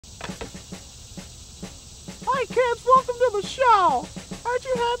Hi kids, welcome to the show. Aren't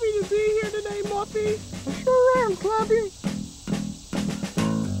you happy to be here today, Muffy? I sure am, Clubby.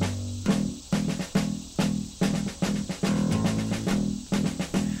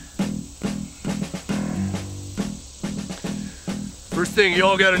 First thing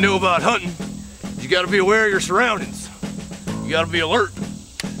y'all gotta know about hunting is you gotta be aware of your surroundings. You gotta be alert.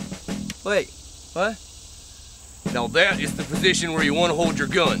 Wait, what? Now that is the position where you want to hold your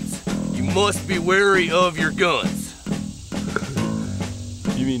guns. You must be wary of your guns.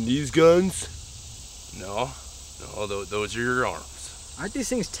 You mean these guns? No, those are your arms. Aren't these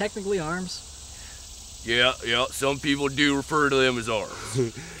things technically arms? Yeah, some people do refer to them as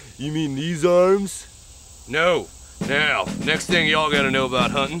arms. You mean these arms? No. Now, next thing y'all gotta know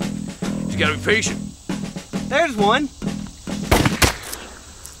about hunting is you gotta be patient. There's one.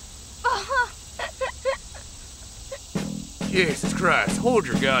 Jesus Christ, hold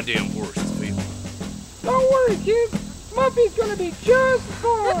your goddamn horses, people. Don't worry, kids. Muffy's gonna be just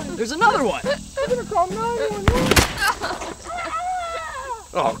fine. There's another one. We're gonna call 911.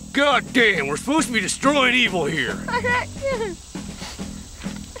 Oh, goddamn, we're supposed to be destroying evil here.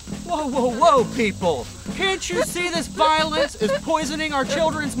 Whoa, people! Can't you see this violence is poisoning our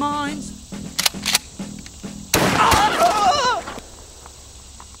children's minds?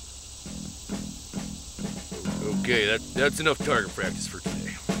 Okay, that's enough target practice for today.